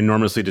 it's got to be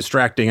enormously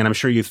distracting, and I'm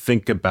sure you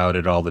think about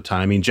it all the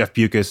time. I mean, Jeff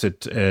Bewkes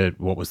at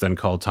what was then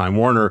called Time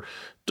Warner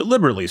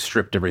deliberately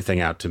stripped everything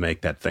out to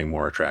make that thing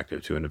more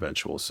attractive to an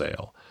eventual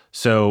sale.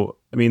 So,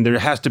 I mean, there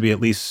has to be at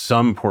least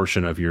some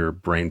portion of your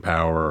brain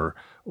power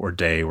or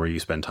day where you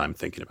spend time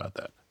thinking about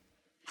that.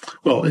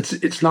 Well,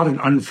 it's not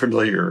an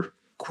unfamiliar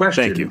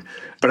question. Thank you.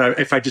 But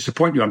if I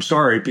disappoint you, I'm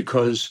sorry,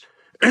 because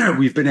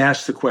we've been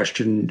asked the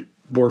question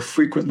more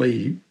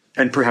frequently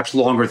and perhaps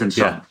longer than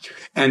some. Yeah.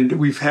 And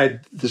we've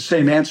had the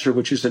same answer,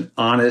 which is an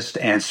honest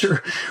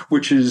answer,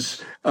 which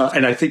is,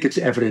 and I think it's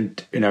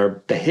evident in our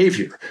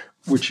behavior,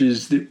 which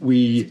is that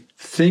we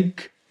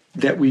think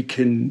that we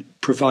can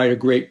provide a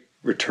great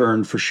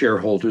return for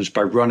shareholders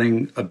by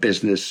running a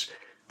business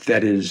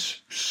that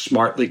is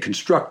smartly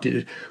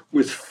constructed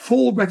with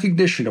full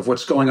recognition of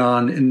what's going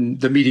on in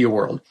the media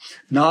world,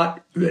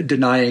 not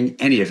denying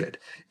any of it.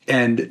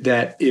 And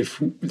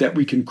that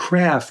we can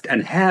craft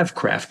and have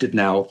crafted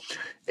now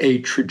a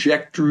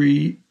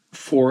trajectory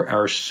for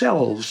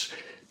ourselves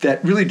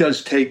that really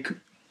does take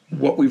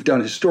what we've done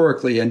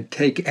historically and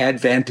take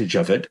advantage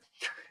of it.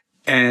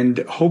 And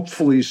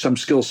hopefully some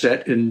skill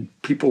set in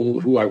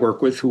people who I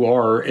work with who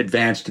are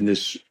advanced in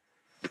this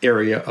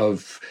area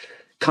of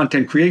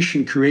content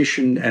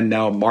creation, and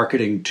now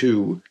marketing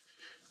to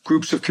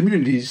groups of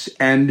communities.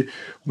 And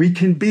we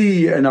can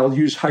be, and I'll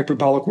use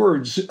hyperbolic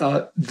words,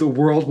 the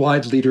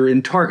worldwide leader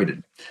in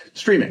targeted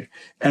streaming.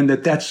 And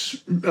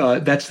that's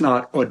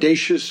not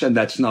audacious and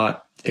that's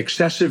not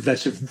excessive.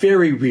 That's a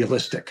very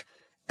realistic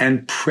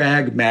and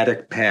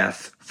pragmatic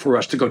path for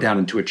us to go down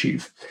and to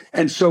achieve.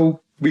 And so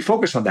we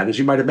focus on that. As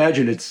you might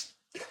imagine,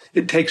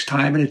 it takes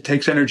time and it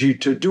takes energy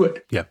to do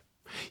it. Yeah.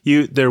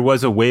 There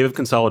was a wave of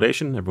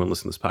consolidation. Everyone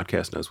listening to this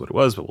podcast knows what it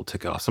was, but we'll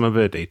tick off some of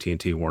it.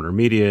 AT&T, Warner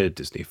Media,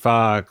 Disney,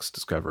 Fox,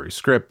 Discovery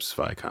Scripts,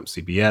 Viacom,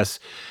 CBS.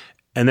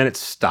 And then it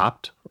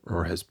stopped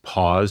or has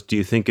paused. Do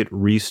you think it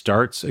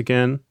restarts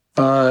again?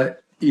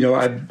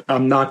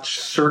 I'm not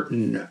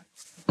certain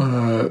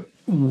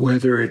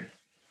whether it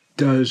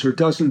does or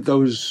doesn't.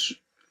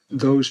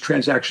 Those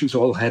transactions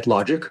all had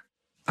logic.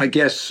 I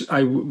guess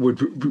I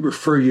would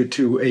refer you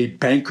to a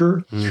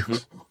banker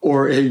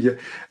or a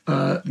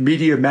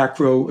media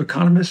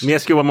macroeconomist. Let me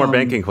ask you one more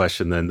banking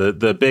question then.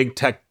 The big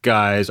tech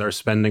guys are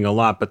spending a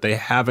lot, but they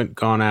haven't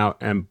gone out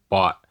and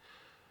bought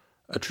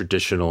a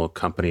traditional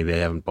company. They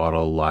haven't bought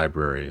a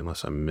library,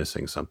 unless I'm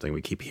missing something.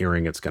 We keep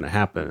hearing it's going to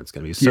happen. It's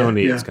going to be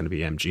Sony. It's going to be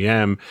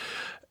MGM.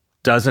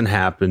 Doesn't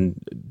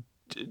happen.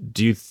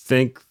 Do you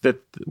think that,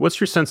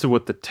 what's your sense of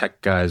what the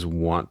tech guys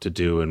want to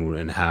do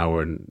and how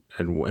and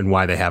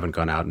why they haven't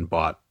gone out and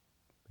bought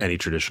any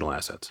traditional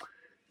assets?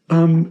 I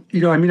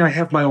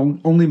have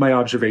only my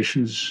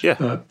observations,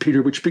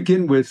 Peter, which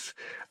begin with,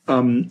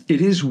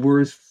 it is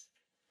worth,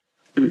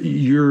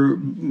 you're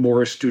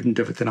more a student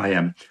of it than I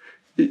am,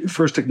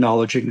 first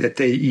acknowledging that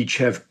they each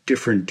have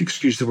different,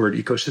 excuse the word,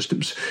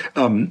 ecosystems,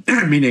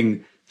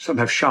 meaning some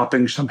have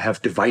shopping, some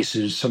have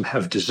devices, some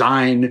have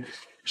design,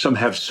 some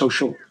have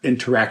social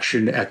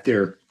interaction at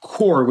their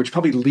core, which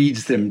probably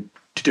leads them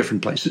to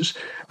different places.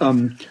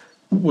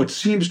 What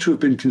seems to have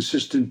been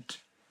consistent,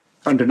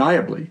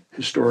 undeniably,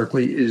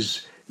 historically,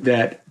 is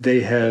that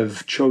they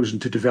have chosen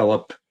to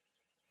develop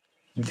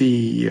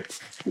the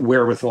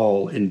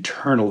wherewithal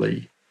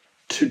internally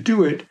to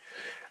do it.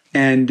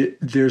 And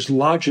there's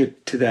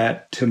logic to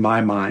that, to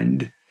my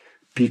mind,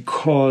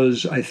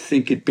 because I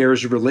think it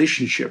bears a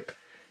relationship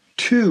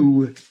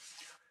to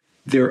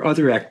their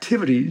other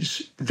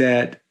activities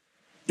that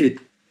it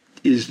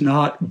is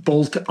not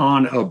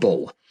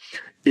bolt-onable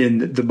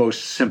in the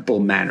most simple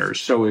manner.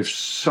 So if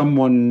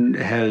someone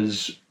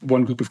has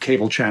one group of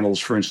cable channels,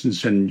 for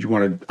instance, and you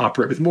want to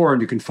operate with more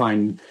and you can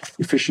find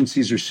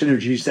efficiencies or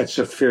synergies, that's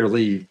a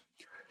fairly,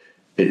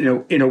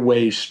 in a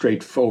way,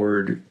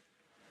 straightforward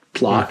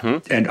plot.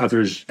 And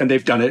others, and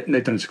they've done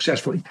it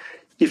successfully.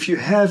 If you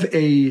have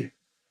a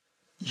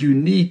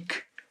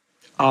unique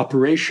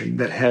operation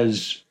that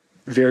has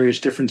various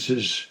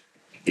differences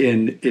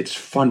in its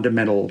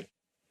fundamental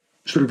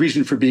sort of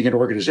reason for being an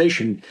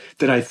organization,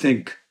 then I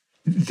think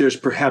there's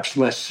perhaps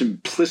less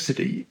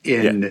simplicity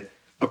in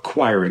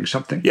acquiring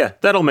something. Yeah,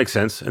 that'll make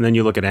sense. And then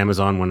you look at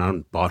Amazon went out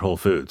and bought Whole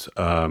Foods.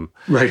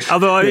 Right.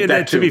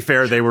 Although, to be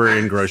fair, they were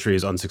in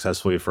groceries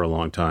unsuccessfully for a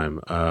long time.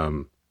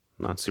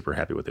 Not super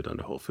happy what they've done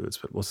to Whole Foods,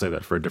 but we'll say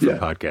that for a different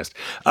podcast.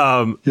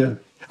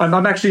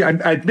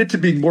 I admit to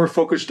being more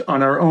focused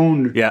on our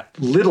own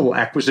little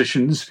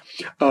acquisitions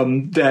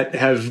that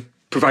have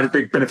provided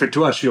big benefit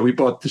to us. We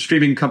bought the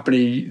streaming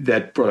company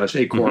that brought us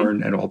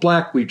Acorn and All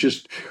Black. We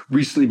just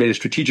recently made a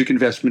strategic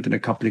investment in a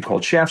company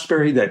called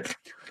Shaftesbury that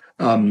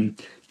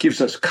gives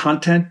us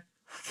content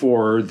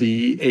for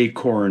the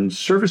Acorn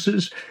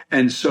services.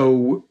 And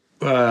so,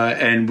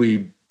 and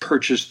we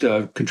purchased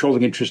a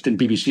controlling interest in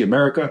BBC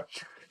America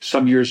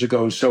some years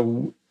ago.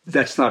 So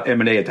that's not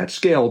M&A at that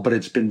scale, but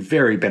it's been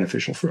very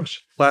beneficial for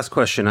us. Last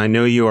question. I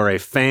know you are a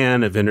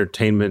fan of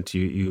entertainment.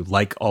 You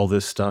like all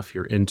this stuff.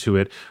 You're into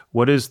it.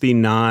 What is the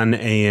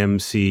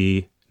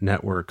non-AMC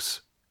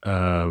Networks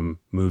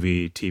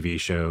movie, TV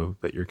show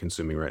that you're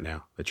consuming right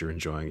now, that you're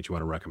enjoying, that you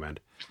want to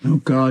recommend? Oh,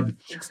 God.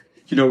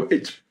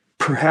 It's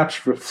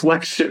perhaps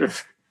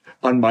reflexive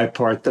on my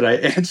part that I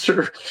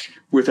answer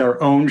with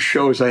our own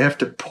shows. I have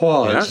to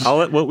pause.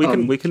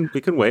 We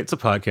can wait. It's a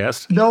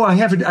podcast. No, I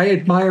haven't. I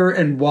admire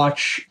and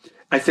watch.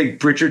 I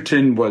think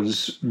Bridgerton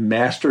was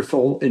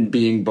masterful in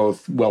being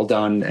both well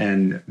done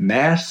and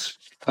mass.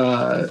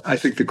 I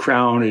think The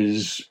Crown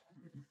is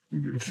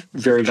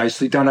very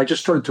nicely done. I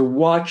just started to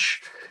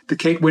watch the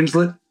Kate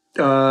Winslet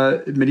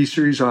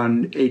miniseries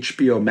on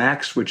HBO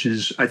Max, which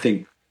is, I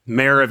think,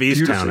 Mayor of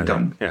Easttown.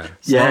 Done. Yeah.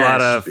 A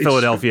lot of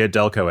Philadelphia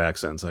Delco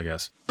accents, I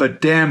guess.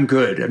 But damn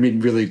good. I mean,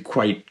 really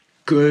quite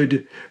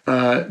good.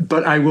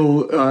 But I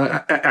will,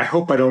 I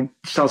hope I don't,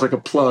 sounds like a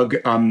plug,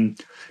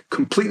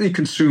 completely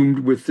consumed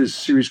with this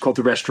series called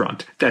The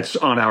Restaurant that's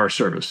on our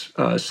service,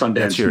 Sundance.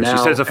 That's yours. Now. You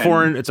said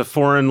it's a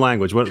foreign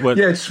language. What?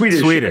 Yeah, it's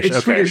Swedish. It's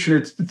okay. Swedish, and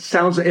it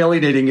sounds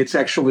alienating. It's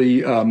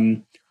actually,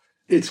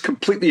 it's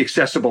completely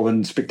accessible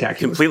and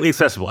spectacular. Completely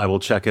accessible. I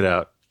will check it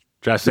out.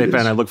 Josh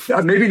Sapan, I look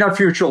maybe not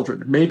for your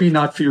children, maybe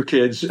not for your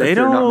kids. They're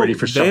not ready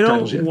for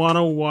subtitles yet. They don't want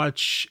to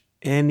watch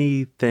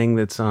anything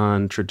that's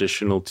on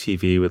traditional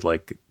TV, with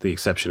like the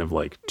exception of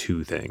like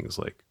two things,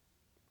 like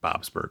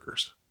Bob's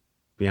Burgers.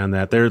 Beyond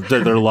that, they're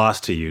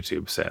lost to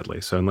YouTube,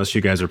 sadly. So unless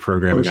you guys are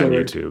programming on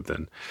YouTube,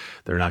 then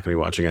they're not going to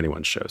be watching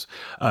anyone's shows.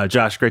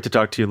 Josh, great to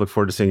talk to you. Look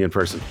forward to seeing you in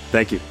person.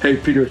 Thank you. Hey,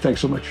 Peter,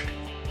 thanks so much.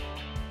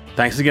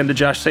 Thanks again to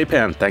Josh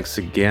Sapan. Thanks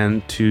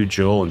again to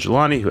Joel and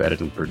Jelani, who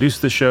edited and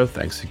produced the show.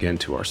 Thanks again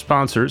to our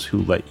sponsors,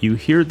 who let you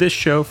hear this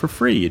show for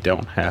free. You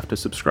don't have to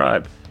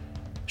subscribe.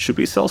 Should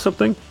we sell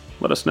something?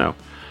 Let us know.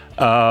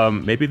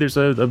 Maybe there's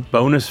a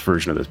bonus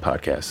version of this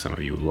podcast some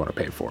of you would want to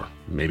pay for.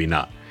 Maybe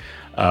not.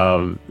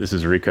 This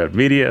is Recode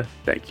Media.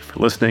 Thank you for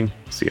listening.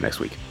 See you next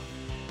week.